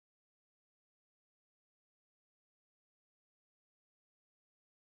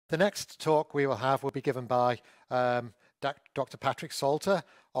The next talk we will have will be given by Dr. Patrick Salter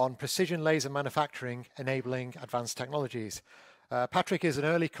on precision laser manufacturing enabling advanced technologies. Patrick is an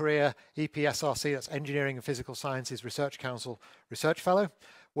early career EPSRC, that's Engineering and Physical Sciences Research Council Research Fellow,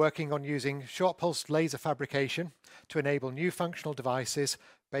 working on using short pulse laser fabrication to enable new functional devices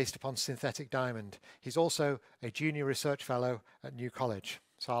based upon synthetic diamond. He's also a junior research fellow at New College.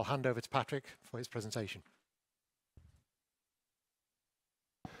 So I'll hand over to Patrick for his presentation.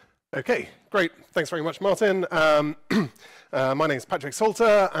 Okay, great. Thanks very much, Martin. My name is Patrick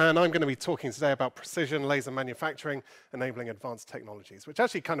Salter, and I'm going to be talking today about precision laser manufacturing enabling advanced technologies, which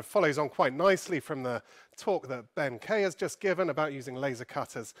actually kind of follows on quite nicely from the talk that Ben Kay has just given about using laser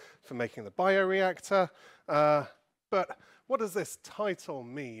cutters for making the bioreactor. But what does this title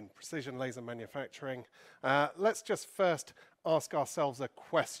mean, precision laser manufacturing? Let's just first ask ourselves a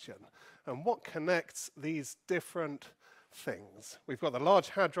question. And what connects these different things? We've got the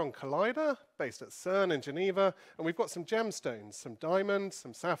Large Hadron Collider based at CERN in Geneva, and we've got some gemstones, some diamond,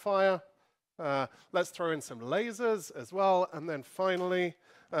 some sapphire. Let's throw in some lasers as well, and then finally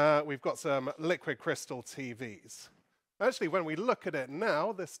we've got some liquid crystal TVs. Actually, when we look at it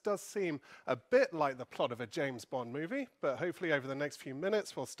now, this does seem a bit like the plot of a James Bond movie, but hopefully over the next few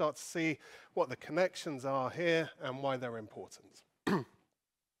minutes we'll start to see what the connections are here and why they're important.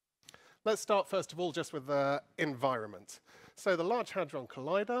 Let's start first of all just with the environment. So the Large Hadron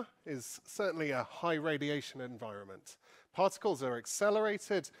Collider is certainly a high radiation environment. Particles are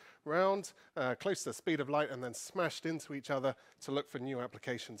accelerated round close to the speed of light and then smashed into each other to look for new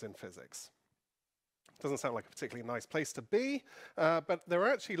applications in physics. Doesn't sound like a particularly nice place to be, but there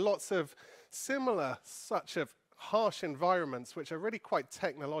are actually lots of similar such of harsh environments which are really quite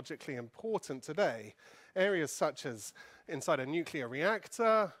technologically important today. Areas such as inside a nuclear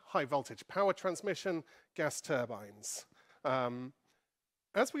reactor, high voltage power transmission, gas turbines.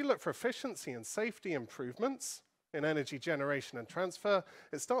 As we look for efficiency and safety improvements in energy generation and transfer,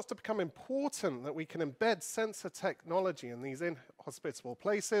 it starts to become important that we can embed sensor technology in these inhospitable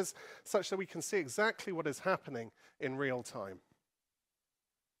places such that we can see exactly what is happening in real time.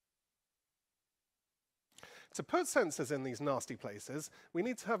 To put sensors in these nasty places, we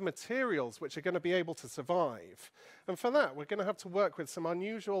need to have materials which are going to be able to survive. And for that, we're going to have to work with some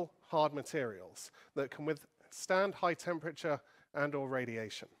unusual hard materials that can withstand high temperature and/or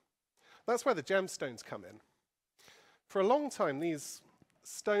radiation. That's where the gemstones come in. For a long time, these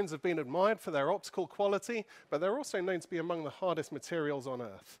stones have been admired for their optical quality, but they're also known to be among the hardest materials on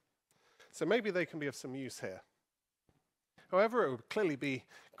Earth. So maybe they can be of some use here. However, it would clearly be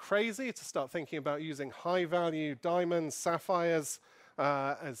crazy to start thinking about using high-value diamonds, sapphires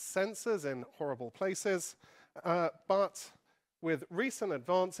as sensors in horrible places. But with recent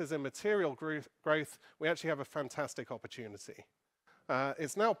advances in material growth, we actually have a fantastic opportunity.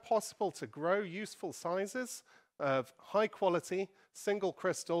 It's now possible to grow useful sizes of high-quality, single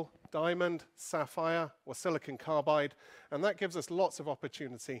crystal, diamond, sapphire, or silicon carbide, and that gives us lots of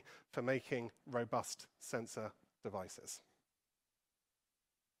opportunity for making robust sensor devices.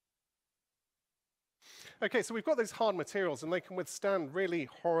 Okay, so we've got these hard materials and they can withstand really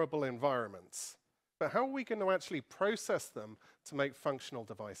horrible environments. But how are we going to actually process them to make functional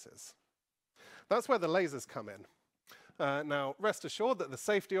devices? That's where the lasers come in. Now, rest assured that the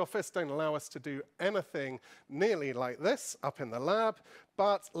safety office don't allow us to do anything nearly like this up in the lab,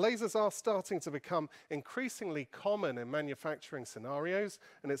 but lasers are starting to become increasingly common in manufacturing scenarios,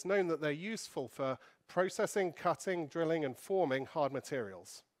 and it's known that they're useful for processing, cutting, drilling, and forming hard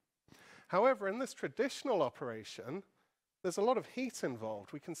materials. However, in this traditional operation, there's a lot of heat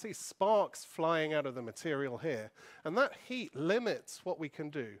involved. We can see sparks flying out of the material here, and that heat limits what we can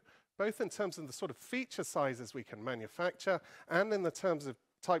do, both in terms of the sort of feature sizes we can manufacture and in the terms of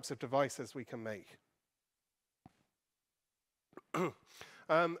types of devices we can make.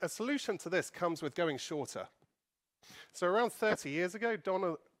 A solution to this comes with going shorter. So around 30 years ago,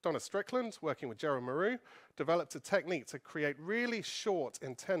 Donna Strickland, working with Gerald Moreau, developed a technique to create really short,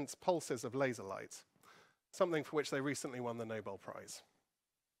 intense pulses of laser light, something for which they recently won the Nobel Prize.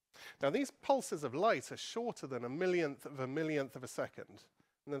 Now, these pulses of light are shorter than a millionth of a second.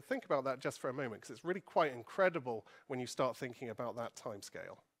 And then think about that just for a moment, because it's really quite incredible when you start thinking about that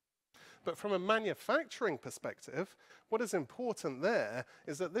timescale. But from a manufacturing perspective, what is important there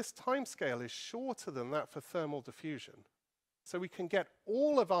is that this timescale is shorter than that for thermal diffusion. So we can get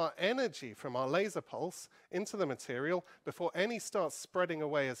all of our energy from our laser pulse into the material before any starts spreading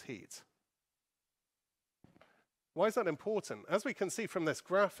away as heat. Why is that important? As we can see from this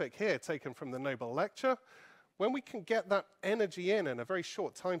graphic here taken from the Nobel lecture, When we can get that energy in a very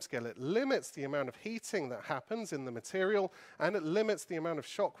short timescale, it limits the amount of heating that happens in the material, and it limits the amount of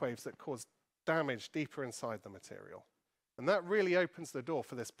shock waves that cause damage deeper inside the material. And that really opens the door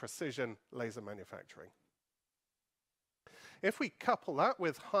for this precision laser manufacturing. If we couple that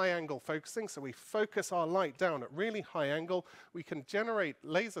with high-angle focusing, so we focus our light down at really high angle, we can generate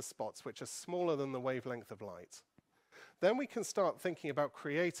laser spots which are smaller than the wavelength of light. Then we can start thinking about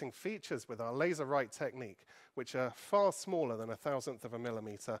creating features with our laser write technique, which are far smaller than 1,000th of a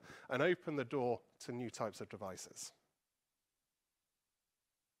millimeter, and open the door to new types of devices.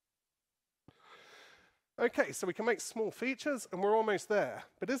 Okay, so we can make small features, and we're almost there.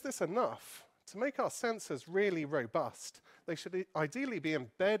 But is this enough? To make our sensors really robust, they should ideally be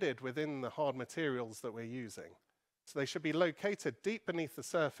embedded within the hard materials that we're using. So they should be located deep beneath the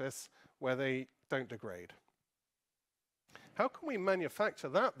surface where they don't degrade. How can we manufacture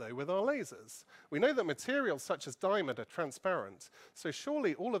that, though, with our lasers? We know that materials such as diamond are transparent, so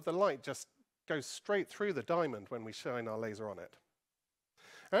surely all of the light just goes straight through the diamond when we shine our laser on it.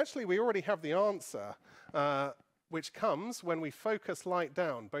 Actually, we already have the answer, which comes when we focus light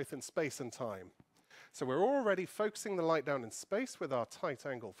down, both in space and time. So we're already focusing the light down in space with our tight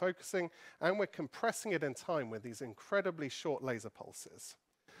angle focusing, and we're compressing it in time with these incredibly short laser pulses.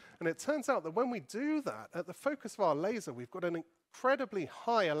 And it turns out that when we do that, at the focus of our laser, we've got an incredibly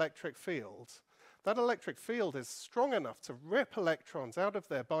high electric field. That electric field is strong enough to rip electrons out of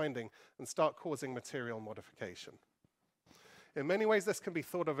their binding and start causing material modification. In many ways, this can be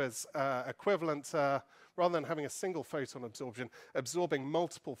thought of as equivalent, rather than having a single photon absorption, absorbing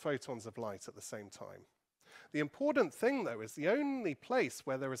multiple photons of light at the same time. The important thing, though, is the only place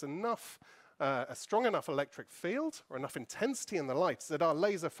where there is enough, a strong enough electric field or enough intensity in the light is at our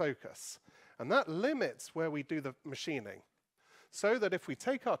laser focus. And that limits where we do the machining. So that if we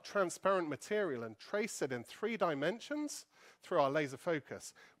take our transparent material and trace it in 3 dimensions through our laser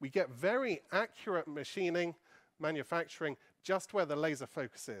focus, we get very accurate machining, manufacturing, just where the laser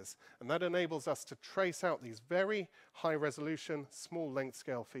focus is. And that enables us to trace out these very high resolution, small length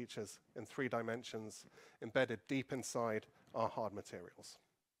scale features in 3 dimensions embedded deep inside our hard materials.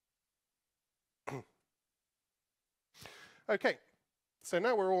 Okay, so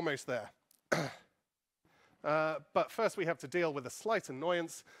now we're almost there. But first we have to deal with a slight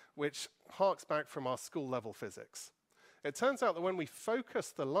annoyance which harks back from our school level physics. It turns out that when we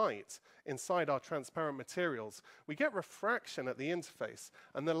focus the light inside our transparent materials, we get refraction at the interface,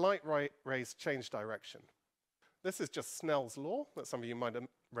 and the light rays change direction. This is just Snell's law that some of you might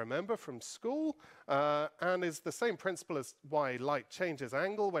remember from school, and is the same principle as why light changes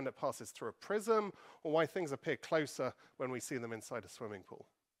angle when it passes through a prism, or why things appear closer when we see them inside a swimming pool.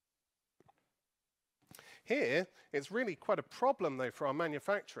 Here, it's really quite a problem, though, for our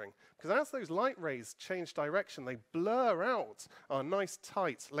manufacturing, because as those light rays change direction, they blur out our nice,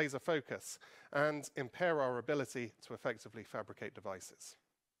 tight laser focus and impair our ability to effectively fabricate devices.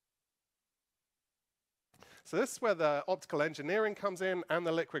 So this is where the optical engineering comes in and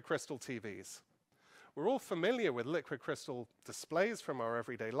the liquid crystal TVs. We're all familiar with liquid crystal displays from our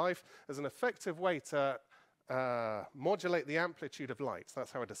everyday life as an effective way to modulate the amplitude of light.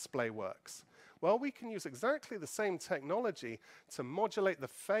 That's how a display works. Well, we can use exactly the same technology to modulate the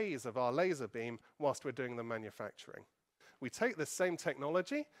phase of our laser beam whilst we're doing the manufacturing. We take this same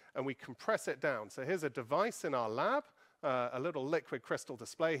technology and we compress it down. So here's a device in our lab, a little liquid crystal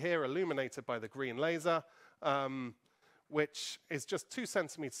display here illuminated by the green laser, which is just 2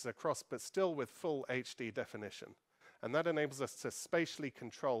 centimeters across, but still with full HD definition. And that enables us to spatially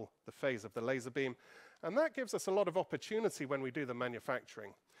control the phase of the laser beam. And that gives us a lot of opportunity when we do the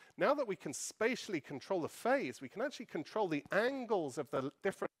manufacturing. Now that we can spatially control the phase, we can actually control the angles of the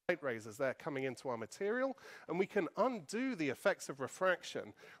different light rays as they're coming into our material, and we can undo the effects of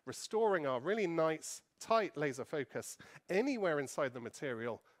refraction, restoring our really nice, tight laser focus anywhere inside the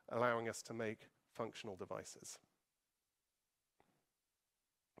material, allowing us to make functional devices.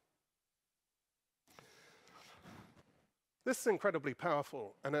 This is incredibly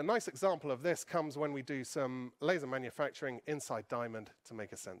powerful, and a nice example of this comes when we do some laser manufacturing inside diamond to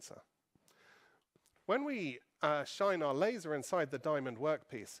make a sensor. When we shine our laser inside the diamond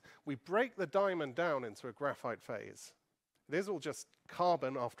workpiece, we break the diamond down into a graphite phase. It is all just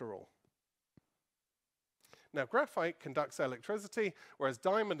carbon after all. Now, graphite conducts electricity, whereas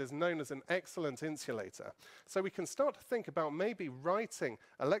diamond is known as an excellent insulator. So we can start to think about maybe writing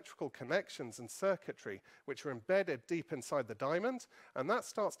electrical connections and circuitry which are embedded deep inside the diamond, and that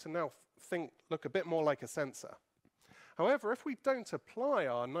starts to now look a bit more like a sensor. However, if we don't apply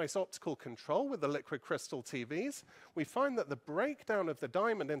our nice optical control with the liquid crystal TVs, we find that the breakdown of the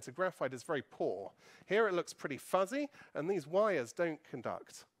diamond into graphite is very poor. Here it looks pretty fuzzy, and these wires don't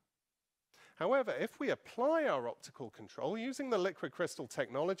conduct. However, if we apply our optical control using the liquid crystal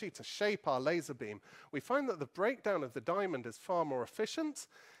technology to shape our laser beam, we find that the breakdown of the diamond is far more efficient.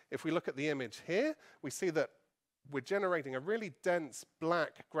 If we look at the image here, we see that we're generating a really dense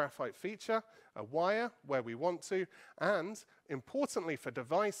black graphite feature, a wire where we want to, and importantly for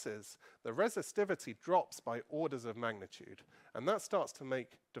devices, the resistivity drops by orders of magnitude, and that starts to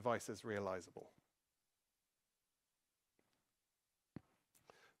make devices realizable.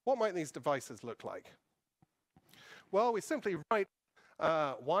 What might these devices look like? Well, we simply write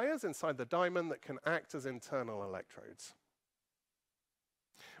wires inside the diamond that can act as internal electrodes.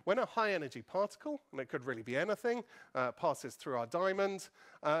 When a high-energy particle, and it could really be anything, passes through our diamond,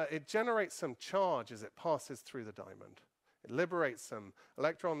 it generates some charge as it passes through the diamond. It liberates some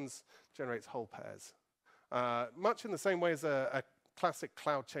electrons, generates hole pairs, much in the same way as a classic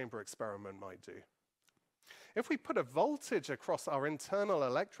cloud chamber experiment might do. If we put a voltage across our internal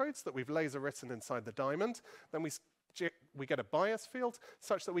electrodes that we've laser written inside the diamond, then we get a bias field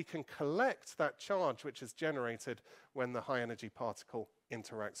such that we can collect that charge which is generated when the high-energy particle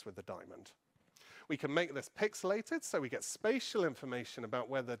interacts with the diamond. We can make this pixelated so we get spatial information about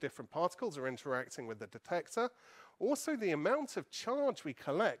where the different particles are interacting with the detector. Also, the amount of charge we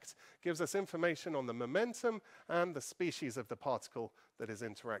collect gives us information on the momentum and the species of the particle that is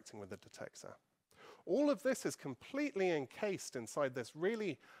interacting with the detector. All of this is completely encased inside this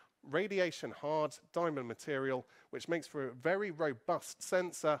really radiation-hard diamond material, which makes for a very robust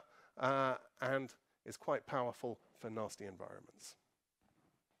sensor and is quite powerful for nasty environments.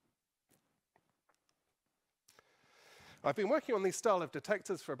 I've been working on these style of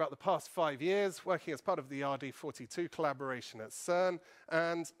detectors for about the past 5 years, working as part of the RD42 collaboration at CERN,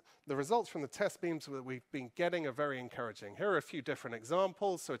 and the results from the test beams that we've been getting are very encouraging. Here are a few different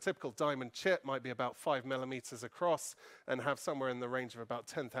examples. So a typical diamond chip might be about 5 millimeters across and have somewhere in the range of about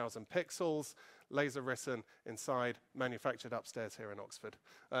 10,000 pixels, laser written inside, manufactured upstairs here in Oxford.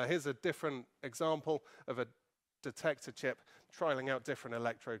 Here's a different example of a detector chip trialing out different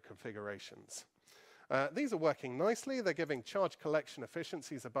electrode configurations. These are working nicely. They're giving charge collection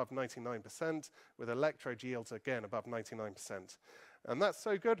efficiencies above 99%, with electrode yields, again, above 99%. And that's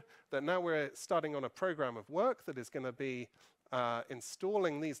so good that now we're starting on a program of work that is going to be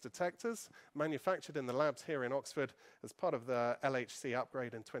installing these detectors, manufactured in the labs here in Oxford as part of the LHC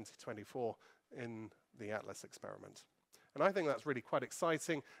upgrade in 2024 in the Atlas experiment. And I think that's really quite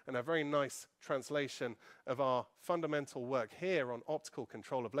exciting and a very nice translation of our fundamental work here on optical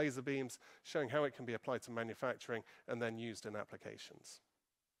control of laser beams, showing how it can be applied to manufacturing and then used in applications.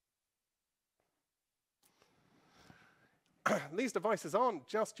 These devices aren't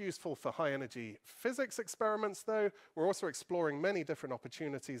just useful for high-energy physics experiments, though. We're also exploring many different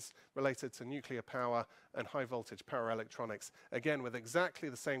opportunities related to nuclear power and high-voltage power electronics, again, with exactly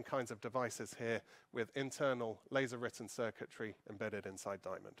the same kinds of devices here, with internal laser-written circuitry embedded inside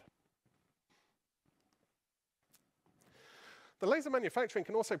diamond. The laser manufacturing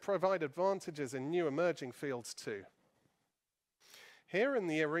can also provide advantages in new emerging fields, too. Here in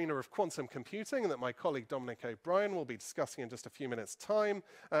the arena of quantum computing that my colleague Dominic O'Brien will be discussing in just a few minutes' time,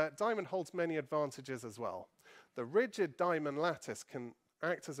 diamond holds many advantages as well. The rigid diamond lattice can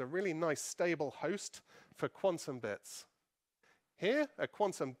act as a really nice stable host for quantum bits. Here, a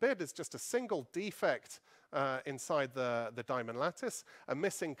quantum bit is just a single defect inside the diamond lattice, a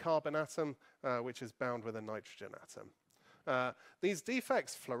missing carbon atom which is bound with a nitrogen atom. These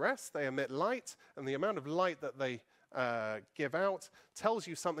defects fluoresce, they emit light, and the amount of light that they give out tells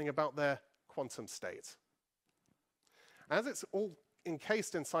you something about their quantum state. As it's all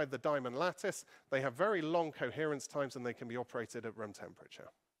encased inside the diamond lattice, they have very long coherence times and they can be operated at room temperature.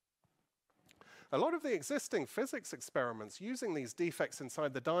 A lot of the existing physics experiments using these defects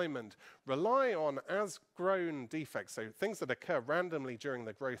inside the diamond rely on as-grown defects, so things that occur randomly during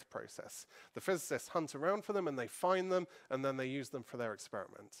the growth process. The physicists hunt around for them and they find them and then they use them for their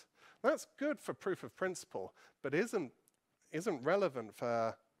experiment. That's good for proof of principle, but isn't relevant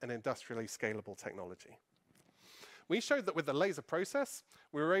for an industrially scalable technology. We showed that with the laser process,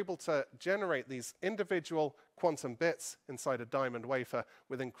 we were able to generate these individual quantum bits inside a diamond wafer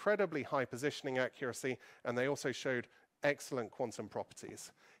with incredibly high positioning accuracy, and they also showed excellent quantum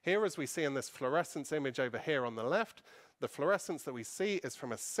properties. Here, as we see in this fluorescence image over here on the left, the fluorescence that we see is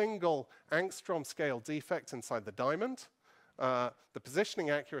from a single angstrom scale defect inside the diamond. The positioning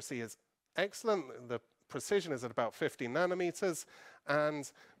accuracy is excellent. The precision is at about 50 nanometers,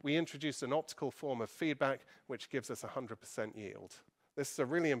 and we introduced an optical form of feedback, which gives us 100% yield. This is a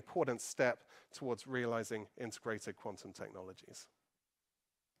really important step towards realizing integrated quantum technologies.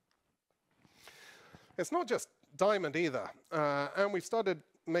 It's not just diamond either, and we've started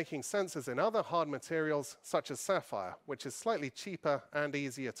making sensors in other hard materials, such as sapphire, which is slightly cheaper and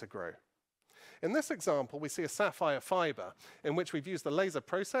easier to grow. In this example, we see a sapphire fiber in which we've used the laser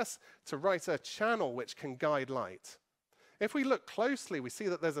process to write a channel which can guide light. If we look closely, we see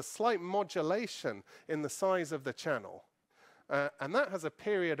that there's a slight modulation in the size of the channel, and that has a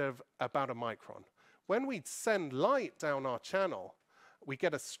period of about a micron. When we send light down our channel, we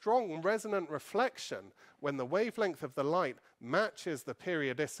get a strong resonant reflection when the wavelength of the light matches the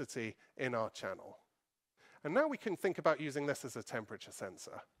periodicity in our channel. And now we can think about using this as a temperature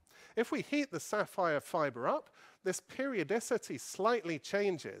sensor. If we heat the sapphire fiber up, this periodicity slightly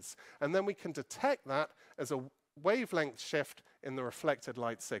changes, and then we can detect that as a wavelength shift in the reflected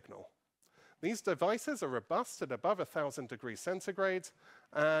light signal. These devices are robust at above 1,000 degrees centigrade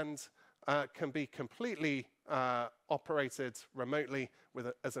and can be completely operated remotely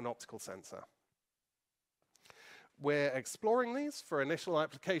as an optical sensor. We're exploring these for initial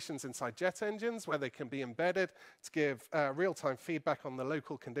applications inside jet engines, where they can be embedded to give real-time feedback on the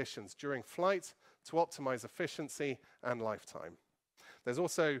local conditions during flight to optimize efficiency and lifetime. There's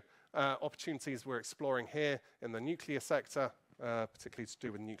also opportunities we're exploring here in the nuclear sector, particularly to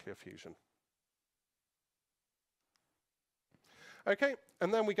do with nuclear fusion. Okay,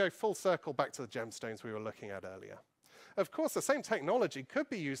 and then we go full circle back to the gemstones we were looking at earlier. Of course, the same technology could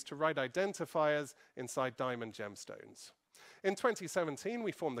be used to write identifiers inside diamond gemstones. In 2017,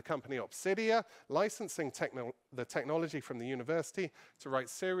 we formed the company Obsidia, licensing the technology from the university to write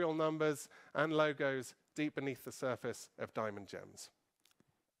serial numbers and logos deep beneath the surface of diamond gems.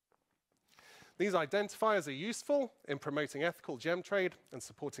 These identifiers are useful in promoting ethical gem trade and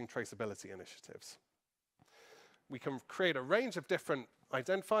supporting traceability initiatives. We can create a range of different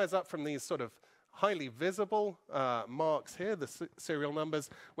identifiers up from these sort of highly visible marks here, the serial numbers,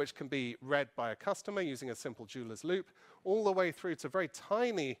 which can be read by a customer using a simple jeweler's loop, all the way through to very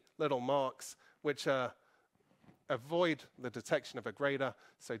tiny little marks which avoid the detection of a grader,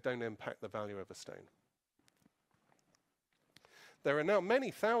 so don't impact the value of a stone. There are now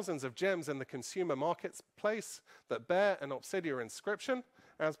many thousands of gems in the consumer marketplace that bear an Obsidia inscription,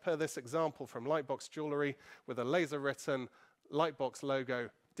 as per this example from Lightbox Jewelry, with a laser-written Lightbox logo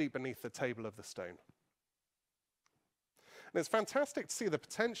deep beneath the table of the stone. And it's fantastic to see the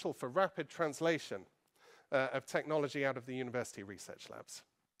potential for rapid translation of technology out of the university research labs.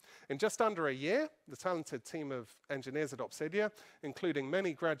 In just under a year, the talented team of engineers at Obsidia, including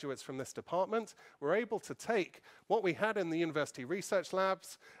many graduates from this department, were able to take what we had in the university research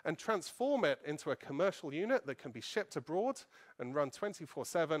labs and transform it into a commercial unit that can be shipped abroad and run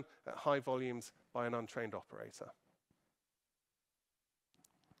 24/7 at high volumes by an untrained operator.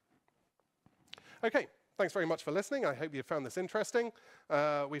 Okay, thanks very much for listening. I hope you found this interesting.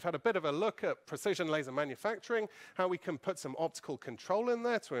 We've had a bit of a look at precision laser manufacturing, how we can put some optical control in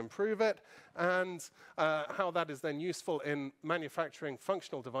there to improve it, and how that is then useful in manufacturing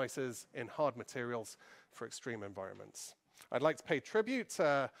functional devices in hard materials for extreme environments. I'd like to pay tribute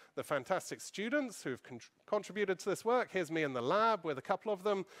to the fantastic students who've contributed to this work. Here's me in the lab with a couple of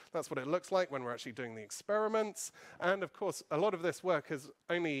them. That's what it looks like when we're actually doing the experiments. And of course, a lot of this work is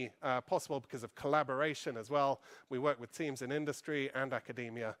only possible because of collaboration as well. We work with teams in industry and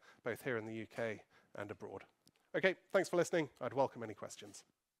academia, both here in the UK and abroad. Okay, thanks for listening. I'd welcome any questions.